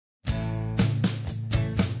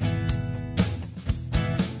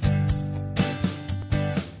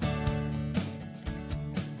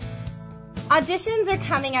Auditions are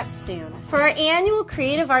coming up soon for our annual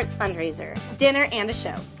Creative Arts fundraiser, dinner and a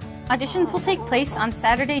show. Auditions will take place on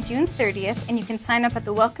Saturday, June 30th, and you can sign up at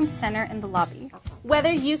the Welcome Center in the lobby.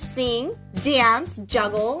 Whether you sing, dance,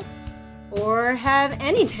 juggle, or have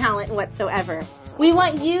any talent whatsoever, we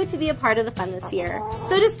want you to be a part of the fun this year.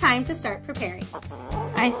 So it is time to start preparing.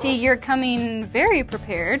 I see you're coming very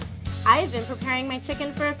prepared. I have been preparing my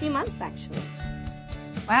chicken for a few months, actually.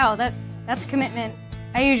 Wow, that's commitment.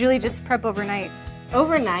 I usually just prep overnight.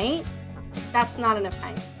 Overnight? That's not enough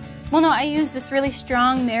time. Well, no, I use this really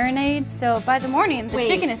strong marinade, so by the morning, the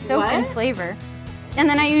chicken is soaked in flavor. And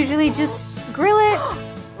then I usually just grill it,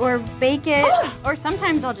 or bake it, or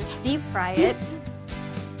sometimes I'll just deep fry it.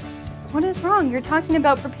 What is wrong? You're talking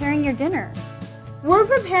about preparing your dinner. We're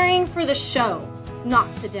preparing for the show,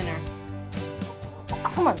 not the dinner.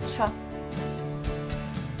 Come on, Chuck.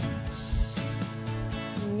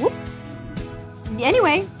 Whoops.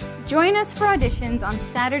 Anyway, join us for auditions on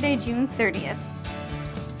Saturday, June 30th.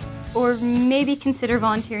 Or maybe consider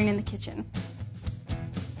volunteering in the kitchen.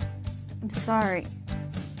 I'm sorry.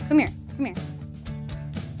 Come here, come here.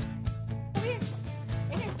 Over here.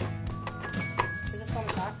 Right here. Is this on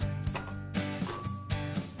the top?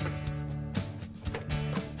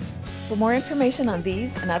 For more information on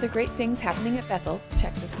these and other great things happening at Bethel,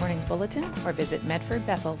 check this morning's bulletin or visit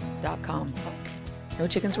medfordbethel.com. No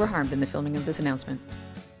chickens were harmed in the filming of this announcement.